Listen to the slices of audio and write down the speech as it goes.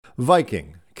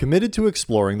Viking, committed to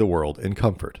exploring the world in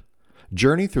comfort.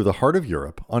 Journey through the heart of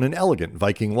Europe on an elegant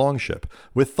Viking longship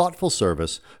with thoughtful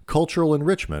service, cultural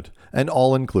enrichment, and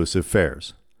all-inclusive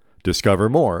fares. Discover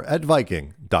more at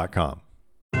Viking.com.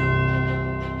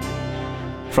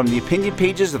 From the opinion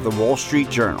pages of the Wall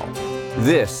Street Journal,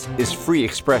 this is Free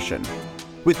Expression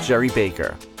with Jerry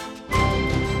Baker.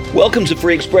 Welcome to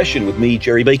Free Expression with me,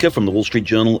 Jerry Baker, from the Wall Street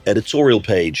Journal editorial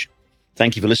page.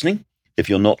 Thank you for listening. If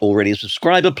you're not already a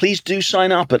subscriber, please do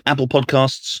sign up at Apple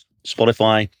Podcasts,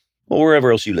 Spotify, or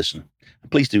wherever else you listen.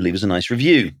 Please do leave us a nice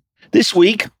review. This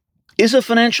week, is a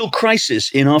financial crisis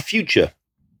in our future?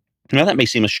 Now, that may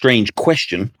seem a strange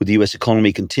question, with the US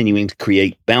economy continuing to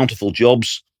create bountiful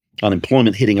jobs,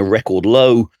 unemployment hitting a record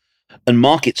low, and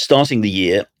markets starting the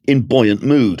year in buoyant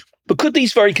mood. But could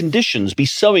these very conditions be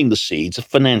sowing the seeds of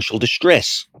financial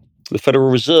distress? The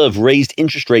Federal Reserve raised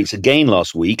interest rates again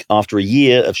last week after a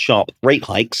year of sharp rate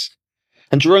hikes,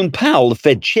 and Jerome Powell, the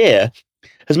Fed chair,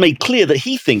 has made clear that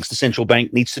he thinks the central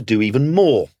bank needs to do even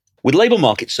more. With labour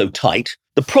markets so tight,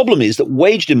 the problem is that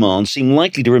wage demands seem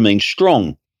likely to remain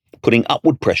strong, putting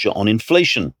upward pressure on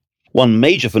inflation. One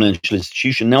major financial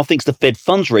institution now thinks the Fed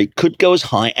funds rate could go as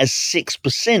high as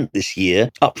 6% this year,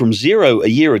 up from 0 a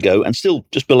year ago and still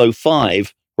just below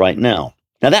 5 right now.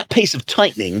 Now, that pace of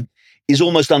tightening is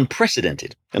almost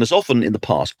unprecedented and has often in the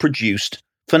past produced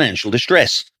financial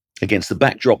distress. Against the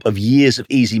backdrop of years of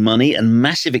easy money and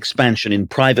massive expansion in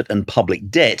private and public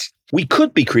debt, we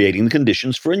could be creating the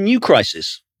conditions for a new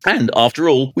crisis. And after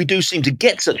all, we do seem to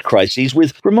get such crises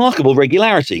with remarkable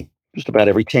regularity, just about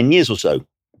every 10 years or so.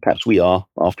 Perhaps we are,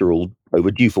 after all,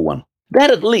 overdue for one.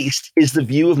 That at least is the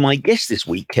view of my guest this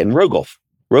week, Ken Rogoff.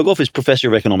 Rogoff is professor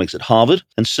of economics at Harvard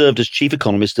and served as chief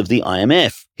economist of the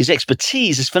IMF. His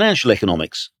expertise is financial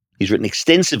economics. He's written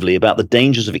extensively about the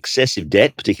dangers of excessive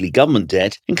debt, particularly government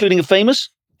debt, including a famous,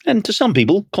 and to some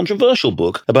people, controversial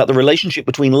book about the relationship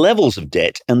between levels of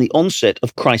debt and the onset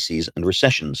of crises and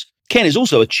recessions. Ken is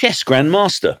also a chess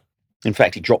grandmaster. In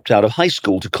fact, he dropped out of high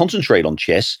school to concentrate on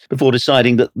chess before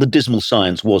deciding that the dismal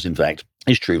science was, in fact,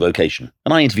 his true vocation.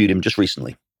 And I interviewed him just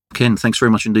recently. Ken, thanks very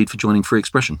much indeed for joining Free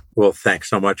Expression. Well, thanks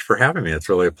so much for having me. It's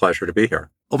really a pleasure to be here.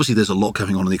 Obviously, there's a lot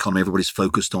going on in the economy. Everybody's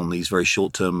focused on these very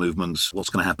short-term movements. What's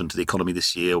going to happen to the economy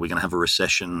this year? Are we going to have a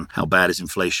recession? How bad is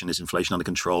inflation? Is inflation under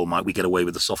control? Might we get away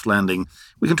with a soft landing?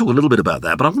 We can talk a little bit about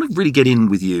that, but I want to really get in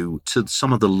with you to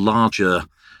some of the larger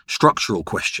structural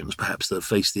questions, perhaps, that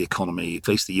face the economy,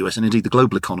 face the US, and indeed the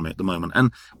global economy at the moment.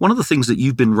 And one of the things that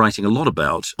you've been writing a lot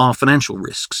about are financial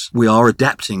risks. We are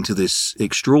adapting to this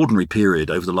extraordinary period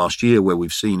over the last year where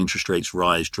we've seen interest rates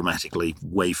rise dramatically,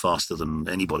 way faster than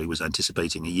anybody was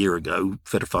anticipating a year ago.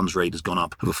 Fed funds rate has gone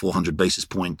up over 400 basis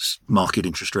points. Market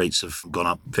interest rates have gone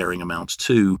up varying amounts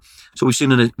too. So we've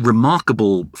seen a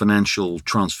remarkable financial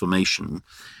transformation.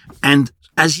 And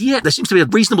as yet, there seems to be a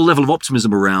reasonable level of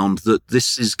optimism around that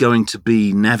this is going to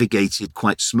be navigated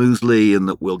quite smoothly and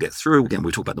that we'll get through. Again,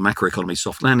 we talk about the macroeconomy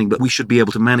soft landing, but we should be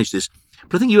able to manage this.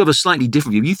 But I think you have a slightly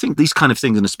different view. You think these kind of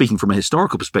things, and speaking from a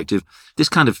historical perspective, this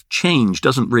kind of change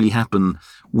doesn't really happen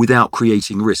without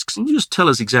creating risks. Can you just tell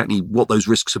us exactly what those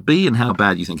risks would be and how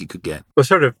bad you think it could get? Well,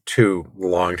 sort of two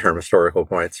long-term historical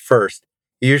points. First,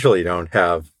 you usually don't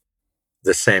have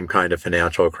the same kind of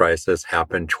financial crisis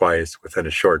happen twice within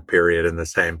a short period in the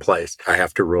same place. I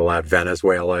have to rule out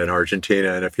Venezuela and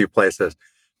Argentina and a few places.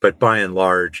 But by and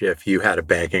large, if you had a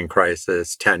banking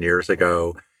crisis 10 years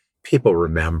ago, people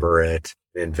remember it.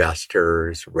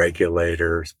 Investors,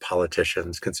 regulators,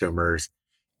 politicians, consumers.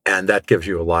 And that gives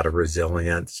you a lot of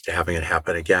resilience to having it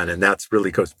happen again. And that really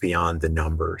goes beyond the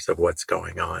numbers of what's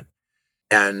going on.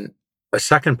 And a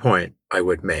second point I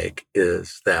would make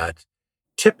is that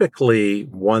typically,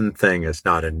 one thing is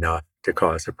not enough to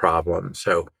cause a problem.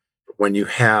 So when you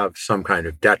have some kind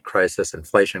of debt crisis,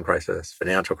 inflation crisis,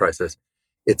 financial crisis,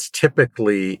 it's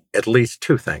typically at least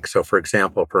two things. So for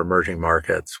example, for emerging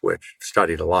markets, which I've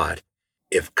studied a lot,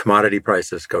 if commodity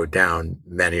prices go down,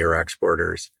 many are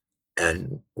exporters,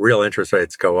 and real interest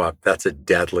rates go up, that's a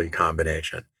deadly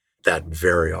combination that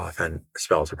very often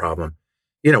spells a problem.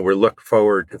 We look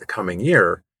forward to the coming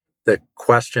year. The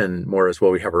question more is,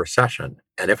 will we have a recession?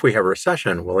 And if we have a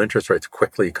recession, will interest rates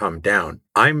quickly come down?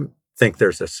 I think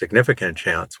there's a significant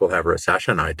chance we'll have a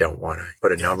recession. I don't want to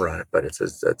put a number on it, but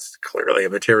it's clearly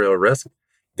a material risk.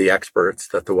 The experts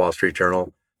that the Wall Street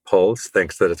Journal polls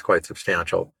thinks that it's quite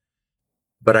substantial.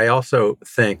 But I also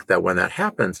think that when that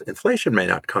happens, inflation may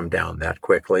not come down that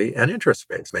quickly and interest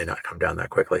rates may not come down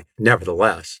that quickly.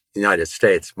 Nevertheless, the United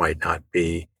States might not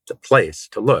be the place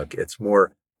to look. It's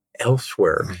more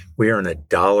elsewhere. We are in a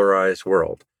dollarized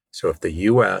world. So if the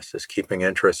U.S. is keeping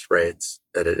interest rates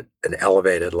at an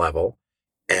elevated level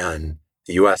and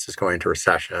the US is going into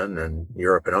recession and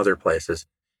Europe and other places,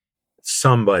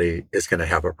 somebody is going to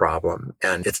have a problem.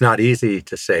 And it's not easy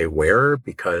to say where,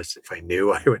 because if I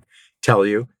knew, I would tell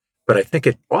you. But I think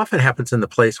it often happens in the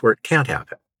place where it can't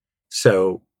happen.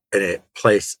 So a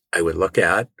place I would look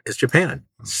at is Japan,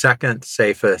 second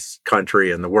safest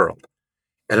country in the world.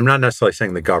 And I'm not necessarily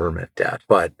saying the government debt,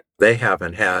 but they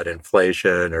haven't had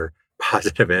inflation or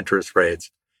positive interest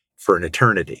rates for an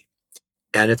eternity.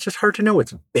 And it's just hard to know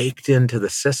what's baked into the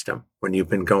system when you've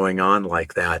been going on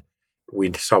like that.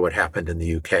 We saw what happened in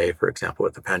the UK, for example,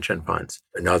 with the pension funds.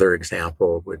 Another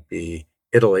example would be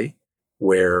Italy,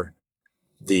 where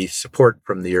the support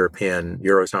from the European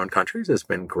Eurozone countries has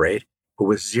been great. But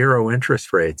with zero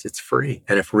interest rates, it's free.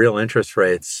 And if real interest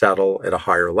rates settle at a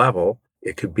higher level,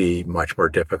 it could be much more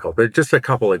difficult. But just a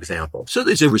couple examples. So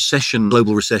there's a recession,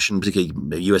 global recession,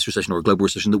 particularly a US recession or a global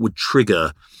recession, that would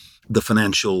trigger the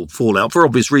financial fallout for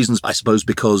obvious reasons, I suppose,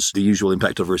 because the usual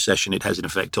impact of a recession, it has an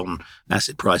effect on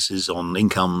asset prices, on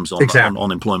incomes,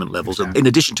 on employment levels. Exactly. In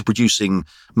addition to producing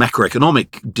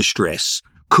macroeconomic distress,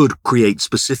 could create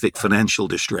specific financial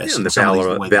distress. And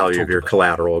the value of your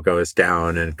collateral goes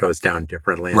down, and it goes down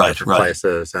differently in different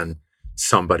places. And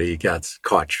somebody gets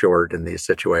caught short in these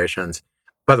situations.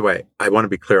 By the way, I want to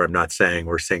be clear, I'm not saying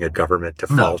we're seeing a government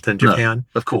default in Japan.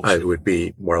 No, of course. It would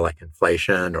be more like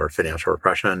inflation or financial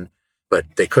repression, but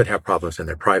they could have problems in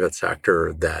their private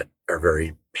sector that are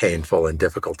very painful and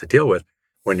difficult to deal with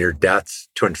when your debt's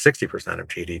 260% of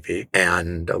GDP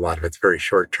and a lot of it's very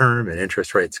short term and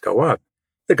interest rates go up.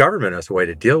 The government has a way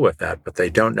to deal with that, but they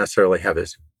don't necessarily have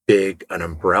as big an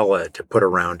umbrella to put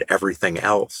around everything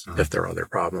else if there are other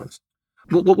problems.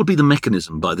 What would be the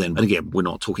mechanism by then? And again, we're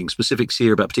not talking specifics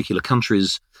here about particular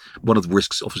countries. One of the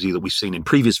risks, obviously, that we've seen in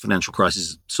previous financial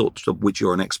crises, sorts of which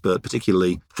you're an expert,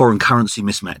 particularly foreign currency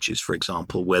mismatches, for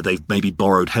example, where they've maybe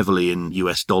borrowed heavily in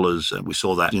US dollars. We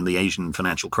saw that in the Asian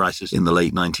financial crisis in the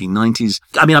late 1990s.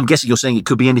 I mean, I'm guessing you're saying it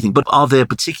could be anything, but are there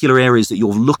particular areas that you're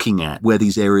looking at where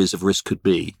these areas of risk could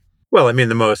be? Well, I mean,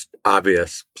 the most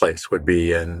obvious place would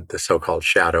be in the so-called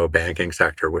shadow banking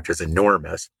sector, which is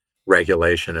enormous.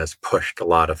 Regulation has pushed a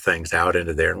lot of things out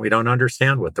into there, and we don't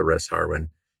understand what the risks are when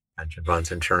pension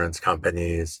funds, insurance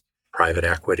companies, private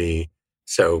equity.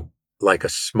 So like a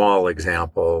small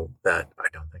example that I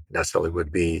don't think necessarily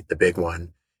would be the big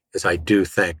one is I do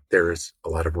think there's a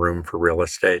lot of room for real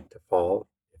estate to fall.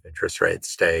 If interest rates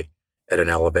stay at an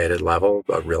elevated level,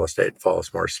 but real estate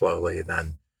falls more slowly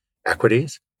than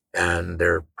equities. And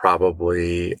there are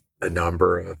probably a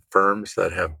number of firms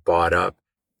that have bought up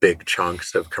big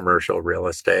chunks of commercial real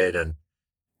estate and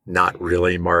not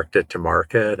really marked it to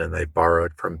market, and they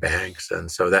borrowed from banks.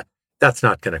 And so that's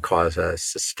not going to cause a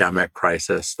systemic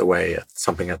crisis the way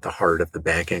something at the heart of the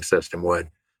banking system would.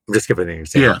 I'm just giving an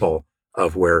example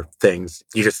of where things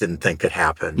you just didn't think could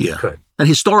happen. Could. And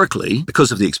historically, because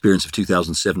of the experience of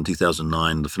 2007,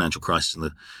 2009, the financial crisis and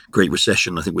the Great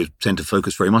Recession, I think we tend to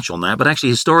focus very much on that. But actually,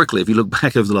 historically, if you look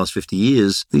back over the last 50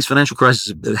 years, these financial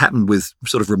crises have happened with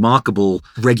sort of remarkable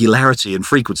regularity and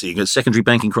frequency. You got secondary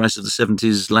banking crisis of the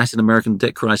 70s, Latin American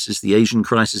debt crisis, the Asian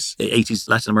crisis, 80s,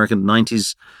 Latin American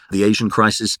 90s, the Asian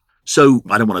crisis. So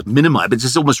I don't want to minimize, but it's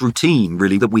just almost routine,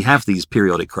 really, that we have these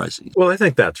periodic crises. Well, I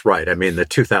think that's right. I mean, the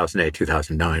 2008,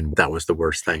 2009, that was the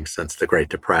worst thing since the Great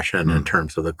Depression in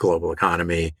terms of the global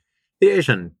economy. The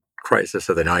Asian crisis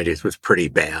of the 90s was pretty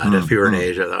bad. If you were in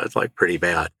Asia, that was like pretty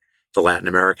bad. The Latin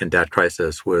American debt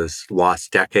crisis was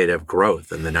lost decade of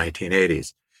growth in the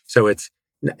 1980s. So it's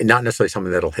not necessarily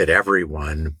something that'll hit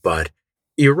everyone, but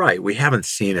you're right. We haven't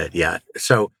seen it yet.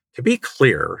 So to be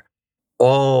clear,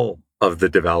 all of the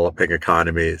developing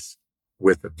economies,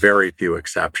 with very few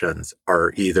exceptions,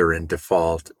 are either in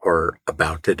default or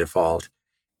about to default.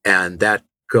 And that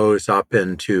goes up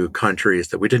into countries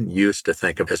that we didn't used to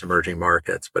think of as emerging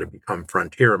markets, but have become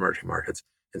frontier emerging markets.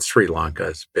 And Sri Lanka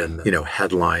has been,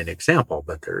 headline example,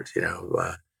 but there's,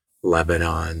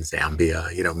 Lebanon,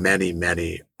 Zambia, many,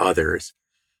 many others.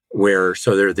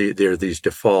 So there are these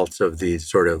defaults of these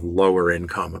sort of lower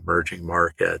income emerging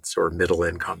markets or middle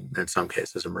income, in some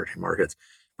cases, emerging markets.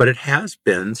 But it has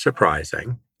been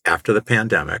surprising after the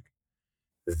pandemic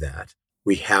that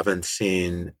we haven't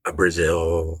seen a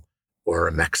Brazil or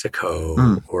a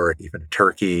Mexico or even a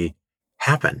Turkey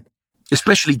happen.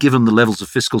 Especially given the levels of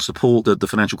fiscal support that the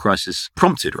financial crisis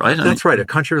prompted, right? That's right. A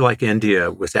country like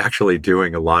India was actually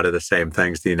doing a lot of the same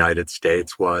things the United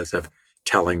States was, of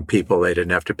telling people they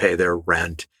didn't have to pay their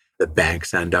rent. The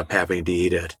banks end up having to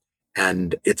eat it.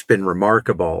 And it's been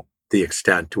remarkable the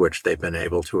extent to which they've been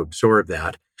able to absorb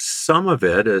that. Some of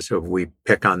it is, if we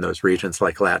pick on those regions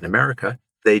like Latin America,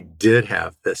 They did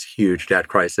have this huge debt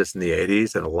crisis in the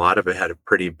 80s, and a lot of it had a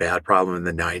pretty bad problem in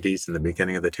the 90s and the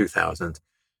beginning of the 2000s.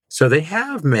 So they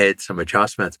have made some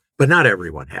adjustments, but not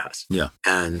everyone has. Yeah.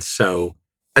 And so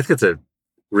I think it's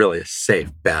really a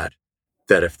safe bet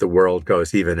that if the world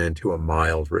goes even into a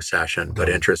mild recession, but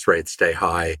interest rates stay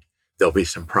high, there'll be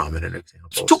some prominent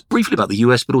examples. Talk briefly about the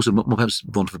US, but also perhaps,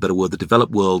 for want of a better word, the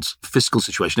developed world's fiscal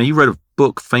situation. Now, you wrote a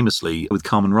book famously with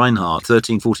Carmen Reinhart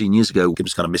 13, 14 years ago. It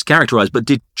was kind of mischaracterized, but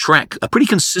did track a pretty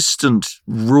consistent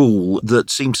rule that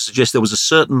seemed to suggest there was a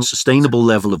certain sustainable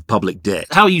level of public debt.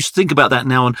 How you think about that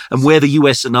now and where the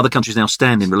US and other countries now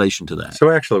stand in relation to that?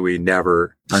 So actually, we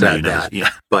never said that,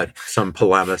 yeah. But some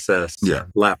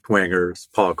polemicists, left-wingers,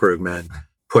 Paul Krugman,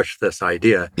 pushed this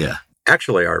idea. Yeah.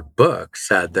 Actually, our book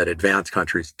said that advanced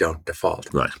countries don't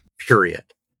default, right? Period.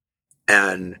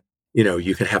 And,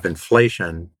 you can have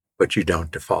inflation, but you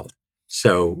don't default.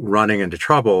 So running into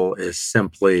trouble is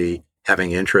simply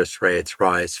having interest rates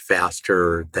rise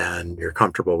faster than you're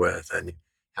comfortable with, and you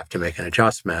have to make an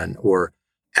adjustment. Or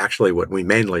actually, what we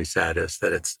mainly said is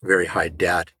that it's very high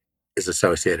debt is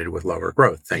associated with lower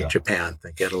growth. Think Japan,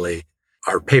 think Italy.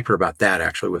 Our paper about that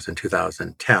actually was in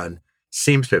 2010.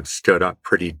 Seems to have stood up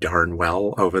pretty darn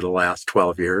well over the last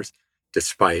 12 years,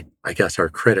 despite, I guess, our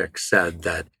critics said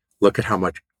that look at how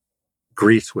much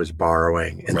Greece was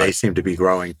borrowing, and they seem to be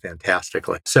growing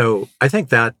fantastically. So I think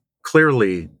that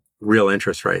clearly real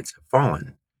interest rates have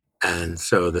fallen. And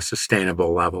so the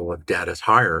sustainable level of debt is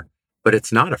higher, but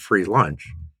it's not a free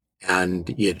lunch.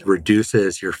 And it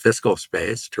reduces your fiscal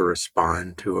space to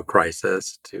respond to a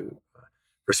crisis, to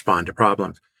respond to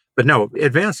problems. But no,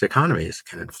 advanced economies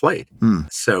can inflate.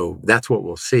 So that's what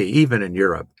we'll see. Even in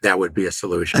Europe, that would be a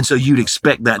solution. And so you'd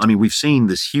expect that. I mean, we've seen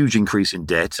this huge increase in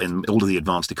debt in all of the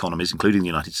advanced economies, including the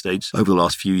United States, over the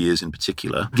last few years in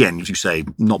particular. Again, as you say,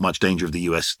 not much danger of the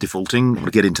US defaulting. We'll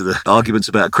get into the arguments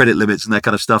about credit limits and that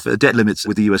kind of stuff, debt limits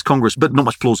with the US Congress, but not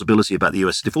much plausibility about the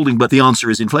US defaulting. But the answer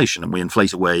is inflation, and we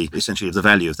inflate away essentially the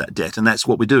value of that debt. And that's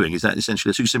what we're doing. Is that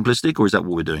essentially too simplistic, or is that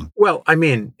what we're doing? Well, I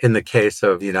mean, in the case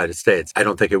of the United States, I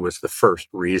don't think it was the first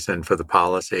reason for the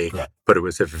policy, but it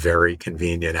was a very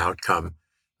convenient outcome.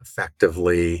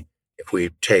 Effectively, if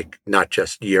we take not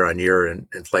just year-on-year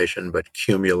inflation, but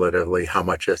cumulatively, how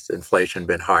much has inflation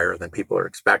been higher than people are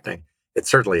expecting? It's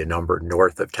certainly a number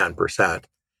north of 10%,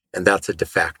 and that's a de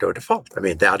facto default. I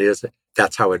mean,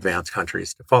 that's how advanced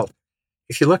countries default.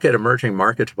 If you look at emerging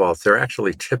market defaults, they're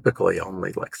actually typically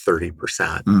only like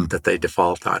 30% that they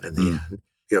default on in the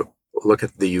end. Look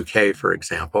at the UK, for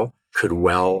example, could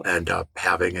well end up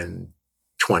having a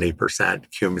 20%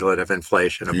 cumulative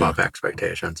inflation above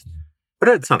expectations. But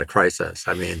it's not a crisis.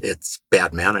 I mean, it's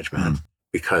bad management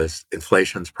because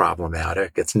inflation's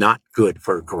problematic. It's not good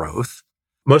for growth.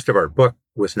 Most of our book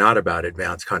was not about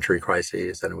advanced country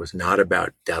crises, and it was not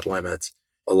about debt limits.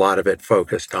 A lot of it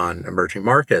focused on emerging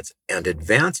markets, and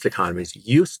advanced economies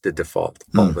used to default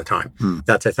all the time.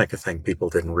 That's, I think, a thing people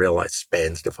didn't realize.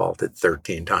 Spain's defaulted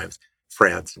 13 times,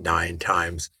 France 9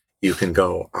 times. You can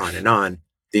go on and on.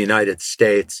 The United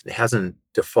States hasn't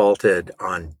defaulted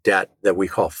on debt that we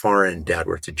call foreign debt,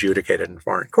 where it's adjudicated in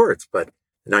foreign courts. But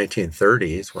the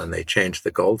 1930s, when they changed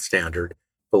the gold standard,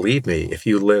 believe me, if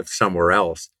you lived somewhere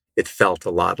else, it felt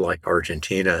a lot like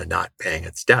Argentina not paying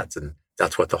its debts. And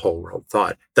that's what the whole world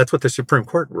thought. That's what the Supreme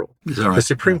Court ruled. Right? The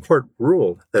Supreme Court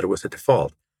ruled that it was a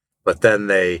default. But then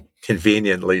they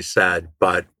conveniently said,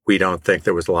 but we don't think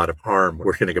there was a lot of harm.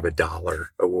 We're going to give a $1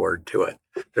 award to it.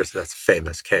 That's a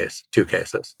famous case, 2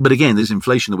 cases. But again, this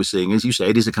inflation that we're seeing, as you say,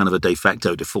 it is a kind of a de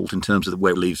facto default in terms of the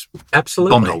way it leaves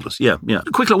bondholders. Yeah.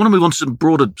 Quickly, I want to move on to some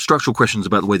broader structural questions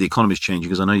about the way the economy is changing,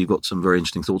 because I know you've got some very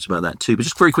interesting thoughts about that too. But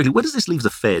just very quickly, where does this leave the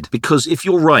Fed? Because if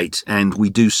you're right, and we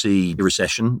do see a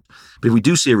recession, but if we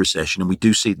do see a recession and we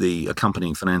do see the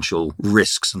accompanying financial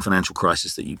risks and financial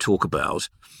crisis that you talk about,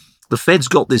 the Fed's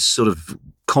got this sort of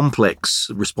complex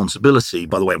responsibility.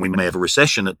 By the way, we may have a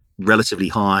recession at relatively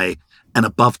high and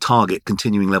above target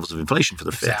continuing levels of inflation for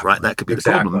the Fed, right? That could be the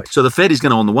problem. So the Fed is going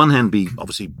to, on the one hand,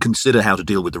 consider how to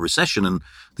deal with the recession, and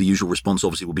the usual response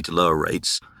obviously will be to lower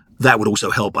rates. That would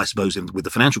also help, I suppose, with the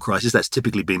financial crisis. That's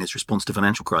typically been its response to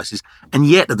financial crisis. And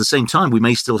yet, at the same time, we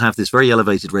may still have this very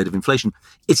elevated rate of inflation.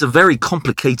 It's a very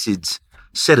complicated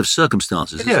set of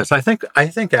circumstances. Yes, I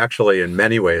think actually in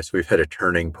many ways we've hit a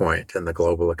turning point in the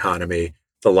global economy,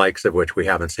 the likes of which we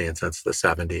haven't seen since the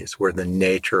 70s, where the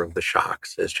nature of the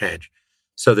shocks has changed.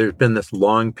 So there's been this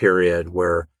long period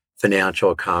where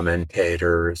financial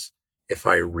commentators, if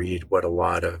I read what a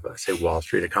lot of, say, Wall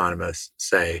Street economists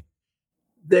say,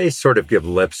 they sort of give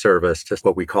lip service to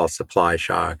what we call supply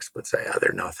shocks, but say,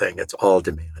 they're nothing, it's all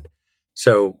demand.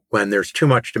 So when there's too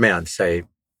much demand, say,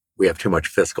 we have too much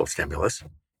fiscal stimulus.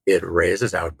 It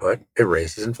raises output. It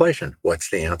raises inflation. What's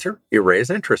the answer? You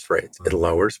raise interest rates. It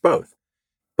lowers both.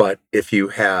 But if you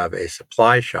have a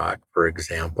supply shock, for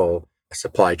example,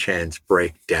 supply chains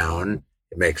break down,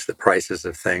 it makes the prices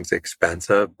of things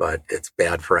expensive, but it's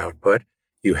bad for output.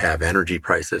 You have energy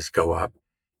prices go up.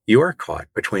 You are caught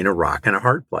between a rock and a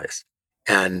hard place.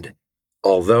 And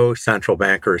although central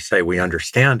bankers say we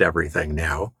understand everything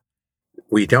now,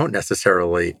 we don't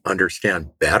necessarily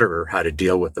understand better how to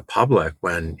deal with the public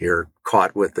when you're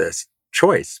caught with this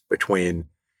choice between,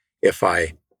 if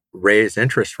I raise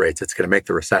interest rates, it's going to make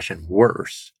the recession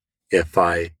worse. If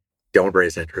I don't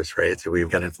raise interest rates, we've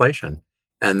got inflation.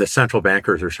 And the central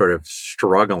bankers are sort of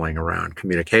struggling around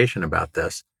communication about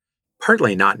this,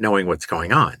 partly not knowing what's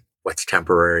going on, what's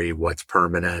temporary, what's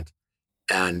permanent.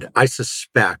 And I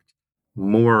suspect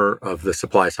more of the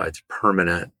supply side's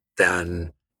permanent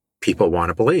than people want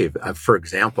to believe. For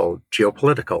example,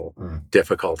 geopolitical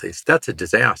difficulties, that's a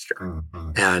disaster.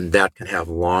 And that can have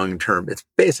long-term, it's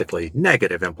basically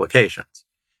negative implications.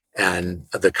 And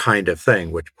the kind of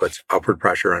thing which puts upward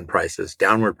pressure on prices,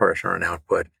 downward pressure on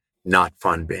output, not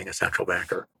fun being a central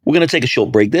banker. We're going to take a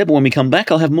short break there, but when we come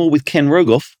back, I'll have more with Ken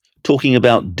Rogoff talking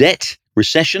about debt,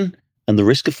 recession, and the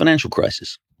risk of financial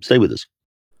crisis. Stay with us.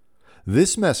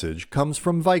 This message comes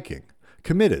from Viking,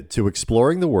 committed to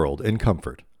exploring the world in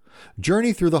comfort.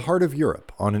 Journey through the heart of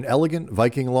Europe on an elegant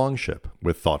Viking longship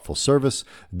with thoughtful service,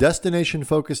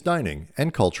 destination-focused dining,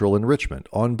 and cultural enrichment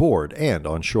on board and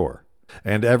on shore.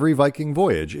 And every Viking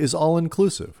voyage is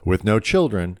all-inclusive, with no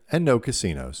children and no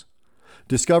casinos.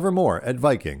 Discover more at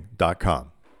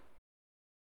Viking.com.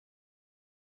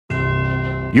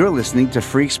 You're listening to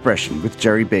Free Expression with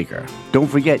Jerry Baker. Don't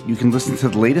forget, you can listen to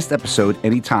the latest episode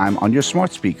anytime on your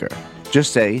smart speaker.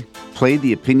 Just say, play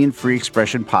the Opinion Free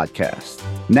Expression podcast.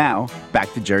 Now,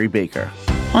 back to Jerry Baker.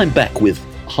 I'm back with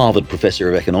Harvard Professor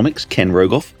of Economics, Ken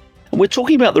Rogoff, and we're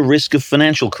talking about the risk of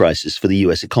financial crisis for the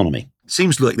US economy.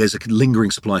 Seems like there's a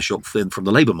lingering supply shock from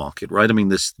the labor market, right? I mean,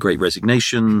 this great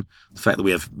resignation, the fact that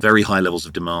we have very high levels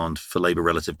of demand for labor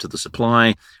relative to the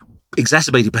supply,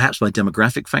 exacerbated perhaps by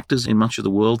demographic factors in much of the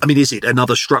world. I mean, is it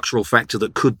another structural factor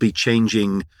that could be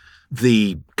changing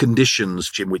the conditions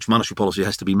in which monetary policy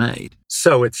has to be made?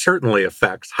 So it certainly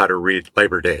affects how to read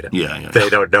labor data. Yeah. They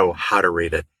don't know how to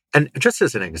read it. And just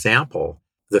as an example,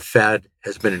 the Fed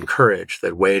has been encouraged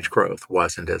that wage growth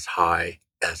wasn't as high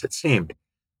as it seemed.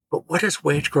 But what does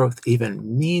wage growth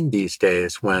even mean these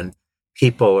days when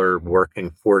people are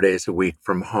working 4 days a week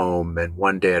from home and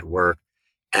 1 day at work,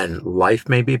 and life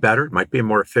may be better, it might be a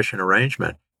more efficient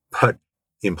arrangement, but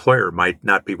the employer might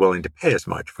not be willing to pay as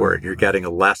much for it. You're getting a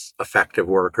less effective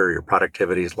worker, your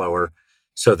productivity is lower,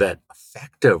 so that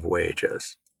effective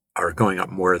wages are going up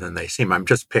more than they seem. I'm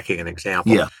just picking an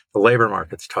example. Yeah. The labor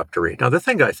market's tough to read. Now, the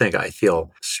thing I think I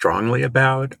feel strongly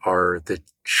about are that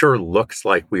sure looks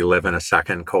like we live in a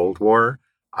second Cold War.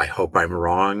 I hope I'm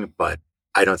wrong, but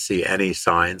I don't see any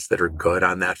signs that are good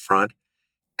on that front.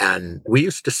 And we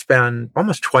used to spend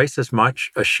almost twice as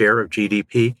much a share of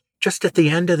GDP just at the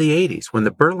end of the 80s. When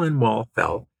the Berlin Wall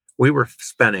fell, we were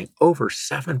spending over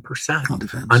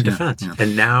 7% on defense. Yeah.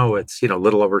 And now it's, a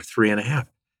little over 3.5%.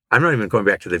 I'm not even going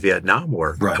back to the Vietnam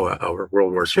War or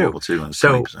World War II.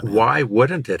 So why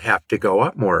wouldn't it have to go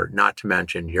up more? Not to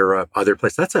mention Europe, other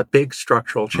places. That's a big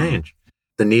structural change.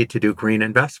 The need to do green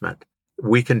investment.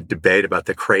 We can debate about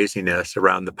the craziness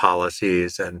around the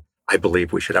policies, and I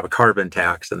believe we should have a carbon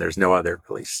tax, and there's no other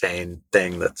really sane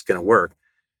thing that's going to work.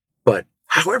 But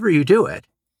however you do it,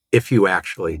 if you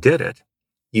actually did it,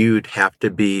 you'd have to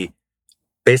be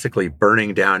basically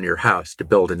burning down your house to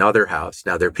build another house.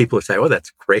 Now, there are people who say, oh,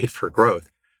 that's great for growth.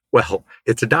 Well,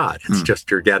 it's not. It's just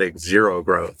you're getting zero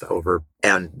growth over,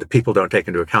 and the people don't take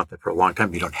into account that for a long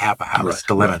time, you don't have a house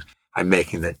to live in. I'm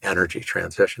making the energy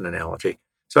transition analogy.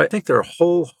 So I think there are a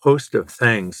whole host of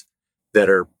things that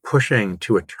are pushing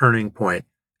to a turning point.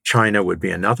 China would be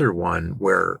another one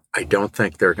where I don't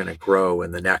think they're going to grow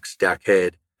in the next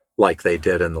decade like they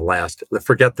did in the last,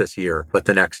 forget this year, but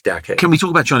the next decade. Can we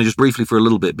talk about China just briefly for a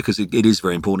little bit? Because it is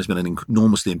very important. It's been an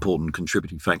enormously important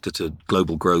contributing factor to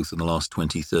global growth in the last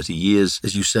 20, 30 years.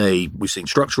 As you say, we've seen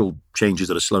structural changes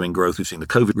that are slowing growth. We've seen the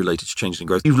COVID-related changes in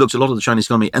growth. You've looked at a lot of the Chinese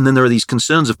economy. And then there are these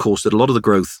concerns, of course, that a lot of the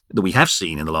growth that we have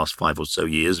seen in the last 5 or so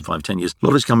years, 5, 10 years, a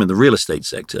lot of it's come in the real estate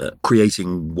sector,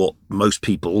 creating what most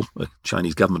people, the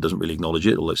Chinese government doesn't really acknowledge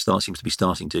it, although it seems to be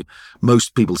starting to,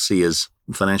 most people see as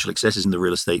financial excesses in the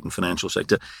real estate and financial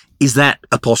sector. Is that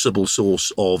a possible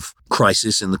source of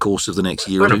crisis in the course of the next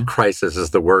year or two? Crisis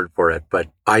is the word for it, but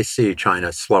I see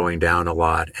China slowing down a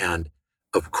lot. And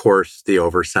of course, the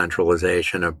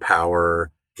over-centralization of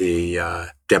power the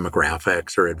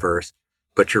demographics are adverse.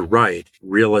 But you're right,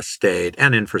 real estate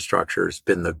and infrastructure has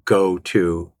been the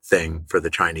go-to thing for the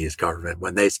Chinese government.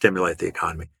 When they stimulate the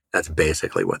economy, that's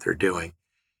basically what they're doing.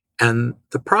 And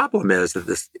the problem is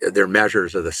that their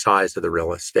measures of the size of the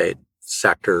real estate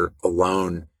sector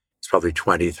alone is probably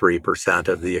 23%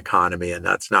 of the economy, and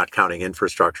that's not counting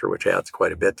infrastructure, which adds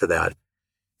quite a bit to that.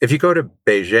 If you go to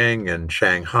Beijing and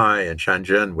Shanghai and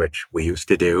Shenzhen, which we used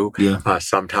to do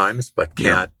sometimes, but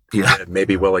can't,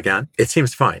 maybe will again, it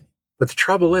seems fine. But the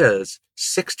trouble is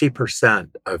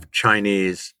 60% of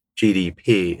Chinese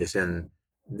GDP is in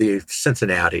the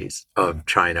Cincinnatis of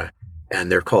China,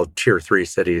 and they're called tier 3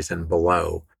 cities and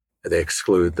below. They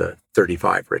exclude the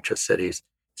 35 richest cities.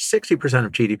 60%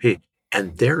 of GDP,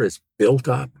 and they're as built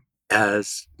up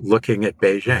as looking at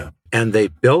Beijing. And they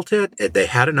built it. They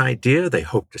had an idea. They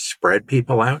hoped to spread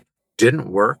people out.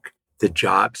 Didn't work. The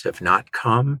jobs have not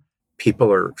come.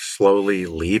 People are slowly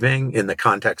leaving in the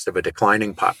context of a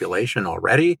declining population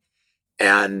already.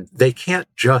 And they can't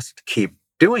just keep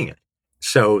doing it.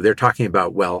 So they're talking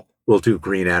about, well, we'll do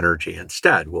green energy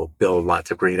instead. We'll build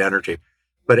lots of green energy.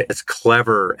 But as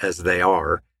clever as they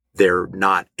are, they're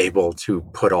not able to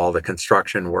put all the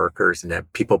construction workers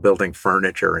and people building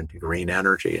furniture into green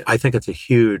energy. I think it's a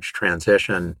huge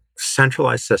transition.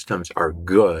 Centralized systems are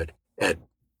good at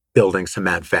building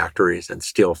cement factories and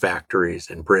steel factories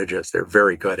and bridges. They're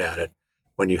very good at it.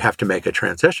 When you have to make a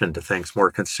transition to things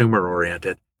more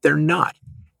consumer-oriented, they're not.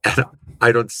 And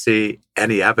I don't see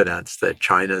any evidence that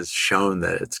China's shown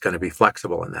that it's going to be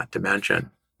flexible in that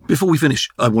dimension. Before we finish,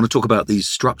 I want to talk about these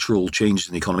structural changes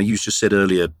in the economy. You just said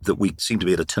earlier that we seem to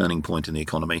be at a turning point in the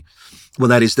economy. Well,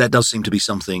 that does seem to be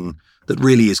something that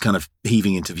really is kind of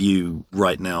heaving into view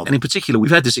right now. And in particular,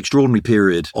 we've had this extraordinary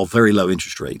period of very low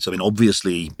interest rates. I mean,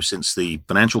 obviously, since the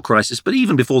financial crisis, but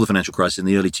even before the financial crisis in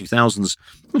the early 2000s,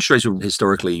 interest rates were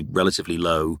historically relatively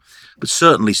low. But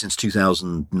certainly since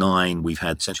 2009, we've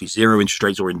had essentially zero interest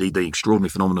rates, or indeed the extraordinary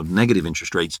phenomenon of negative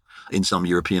interest rates in some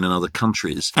European and other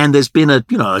countries. And there's been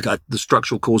the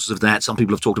structural causes of that. Some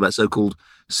people have talked about so-called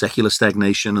secular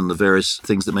stagnation and the various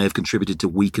things that may have contributed to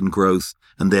weakened growth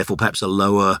and therefore perhaps a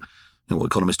lower, what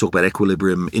economists talk about,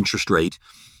 equilibrium interest rate.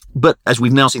 But as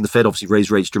we've now seen the Fed obviously raise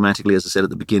rates dramatically, as I said at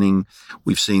the beginning,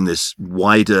 we've seen this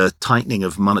wider tightening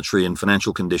of monetary and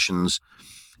financial conditions.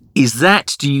 Is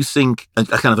that, do you think, a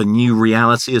kind of a new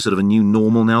reality, a sort of a new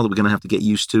normal now that we're going to have to get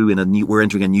used to we're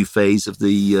entering a new phase of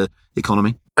the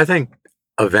economy? I think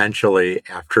eventually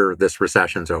after this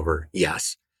recession's over,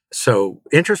 yes. So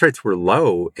interest rates were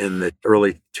low in the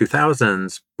early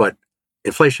 2000s, but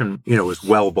inflation, was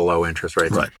well below interest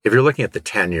rates. Right. If you're looking at the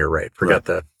 10-year rate, forget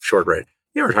the short rate,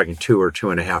 we're talking 2 or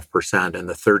 2.5%, and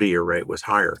the 30-year rate was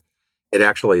higher. It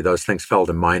actually, those things fell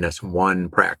to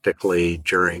 -1 practically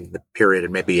during the period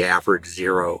and maybe average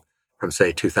 0 from,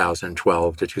 say,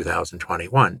 2012 to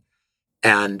 2021.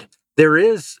 And there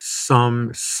is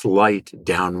some slight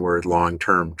downward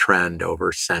long-term trend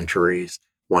over centuries.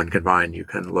 One can find, you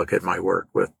can look at my work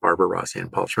with Barbara Rossi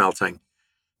and Paul Schmelzing.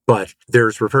 But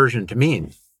there's reversion to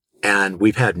mean. And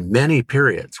we've had many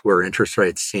periods where interest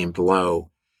rates seemed low.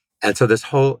 And so this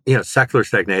whole, secular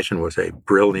stagnation was a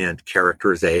brilliant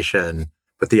characterization.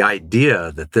 But the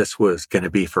idea that this was going to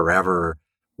be forever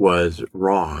was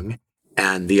wrong.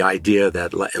 And the idea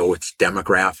that, it's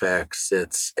demographics,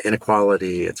 it's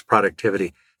inequality, it's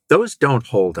productivity, those don't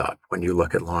hold up when you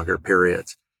look at longer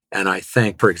periods. And I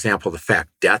think, for example, the fact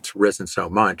debt's risen so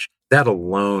much, that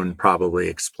alone probably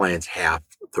explains half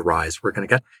the rise we're going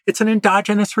to get. It's an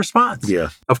endogenous response. Yeah.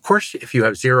 Of course, if you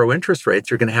have zero interest rates,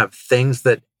 you're going to have things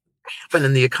that happen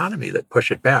in the economy that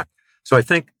push it back. So I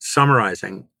think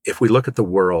summarizing, if we look at the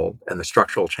world and the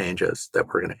structural changes that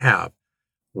we're going to have,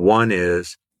 one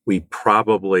is we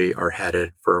probably are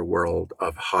headed for a world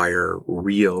of higher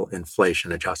real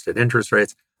inflation-adjusted interest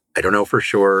rates. I don't know for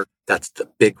sure. That's the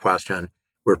big question.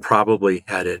 We're probably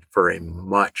headed for a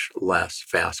much less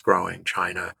fast-growing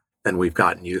China than we've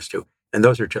gotten used to. And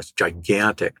those are just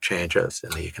gigantic changes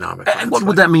in the economic landscape. And what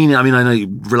would that mean? I mean, I know you're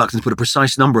reluctant to put a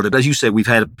precise number on it, but as you say, we've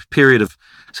had a period of,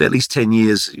 say, at least 10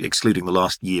 years, excluding the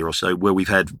last year or so, where we've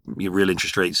had real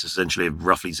interest rates essentially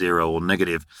roughly zero or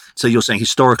negative. So you're saying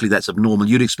historically that's abnormal.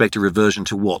 You'd expect a reversion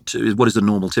to what? What is the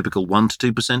normal, typical 1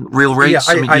 to 2% real rates?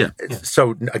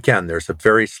 So again, there's a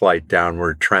very slight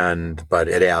downward trend, but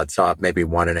it adds up maybe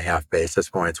 1.5 basis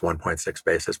points, 1.6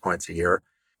 basis points a year.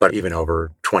 But even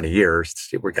over 20 years,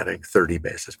 we're getting 30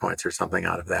 basis points or something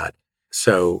out of that.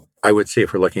 So I would see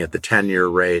if we're looking at the 10-year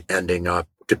rate ending up,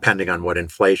 depending on what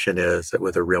inflation is,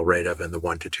 with a real rate of in the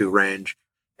 1 to 2 range.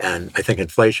 And I think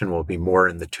inflation will be more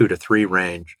in the 2 to 3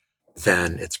 range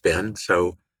than it's been.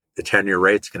 So the 10-year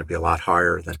rate's going to be a lot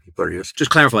higher than people are used to.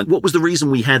 Just clarifying, what was the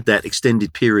reason we had that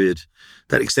extended period,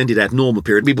 that extended abnormal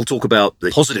period? People talk about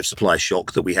the positive supply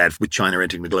shock that we had with China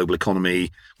entering the global economy,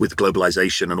 with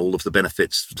globalization and all of the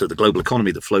benefits to the global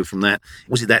economy that flow from that.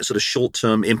 Was it that sort of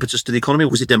short-term impetus to the economy? Or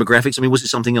was it demographics? I mean, was it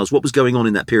something else? What was going on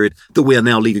in that period that we are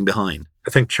now leaving behind?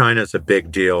 I think China's a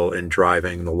big deal in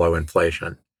driving the low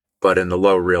inflation, but in the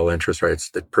low real interest rates,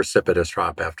 the precipitous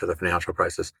drop after the financial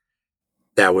crisis,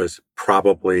 that was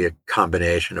probably a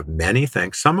combination of many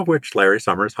things, some of which Larry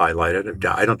Summers highlighted.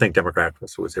 I don't think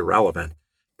demographics was irrelevant,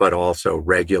 but also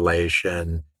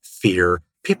regulation, fear.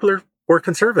 People are more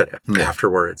conservative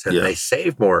afterwards, and they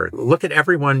save more. Look at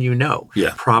everyone you know.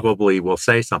 Probably will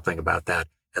say something about that.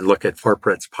 And look at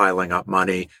corporates piling up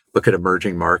money. Look at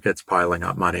emerging markets piling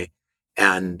up money.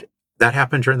 And that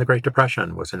happened during the Great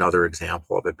Depression, was another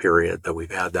example of a period that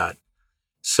we've had that.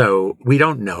 So we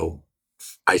don't know,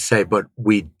 I say, but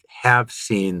we have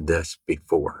seen this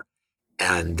before.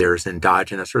 And there's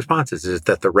endogenous responses, is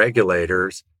that the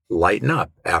regulators lighten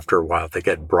up after a while. They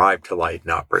get bribed to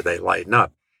lighten up, or they lighten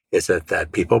up. Is it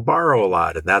that people borrow a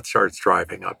lot and that starts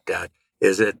driving up debt?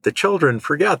 Is it the children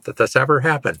forget that this ever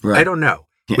happened? Right. I don't know.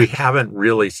 Yeah. We haven't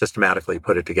really systematically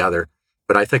put it together,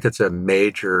 but I think it's a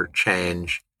major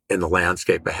change in the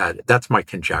landscape ahead. That's my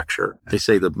conjecture. They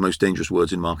say the most dangerous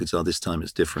words in markets are "this time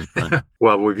it's different." Right?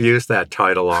 Well, we've used that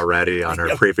title already on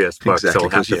our previous book, so we'll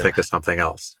have to think of something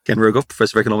else. Ken Rogoff,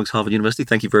 Professor of Economics, Harvard University,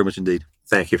 thank you very much indeed.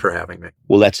 Thank you for having me.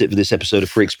 Well, that's it for this episode of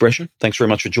Free Expression. Thanks very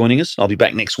much for joining us. I'll be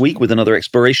back next week with another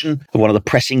exploration of one of the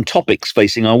pressing topics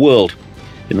facing our world.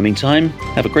 In the meantime,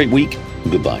 have a great week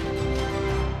and goodbye.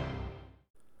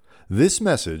 This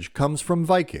message comes from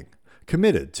Viking,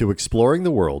 committed to exploring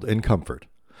the world in comfort.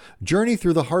 Journey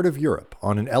through the heart of Europe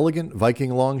on an elegant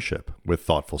Viking longship with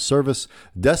thoughtful service,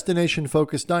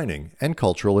 destination-focused dining, and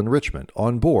cultural enrichment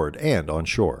on board and on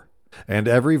shore. And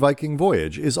every Viking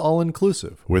voyage is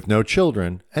all-inclusive with no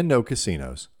children and no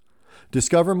casinos.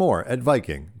 Discover more at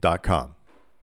Viking.com.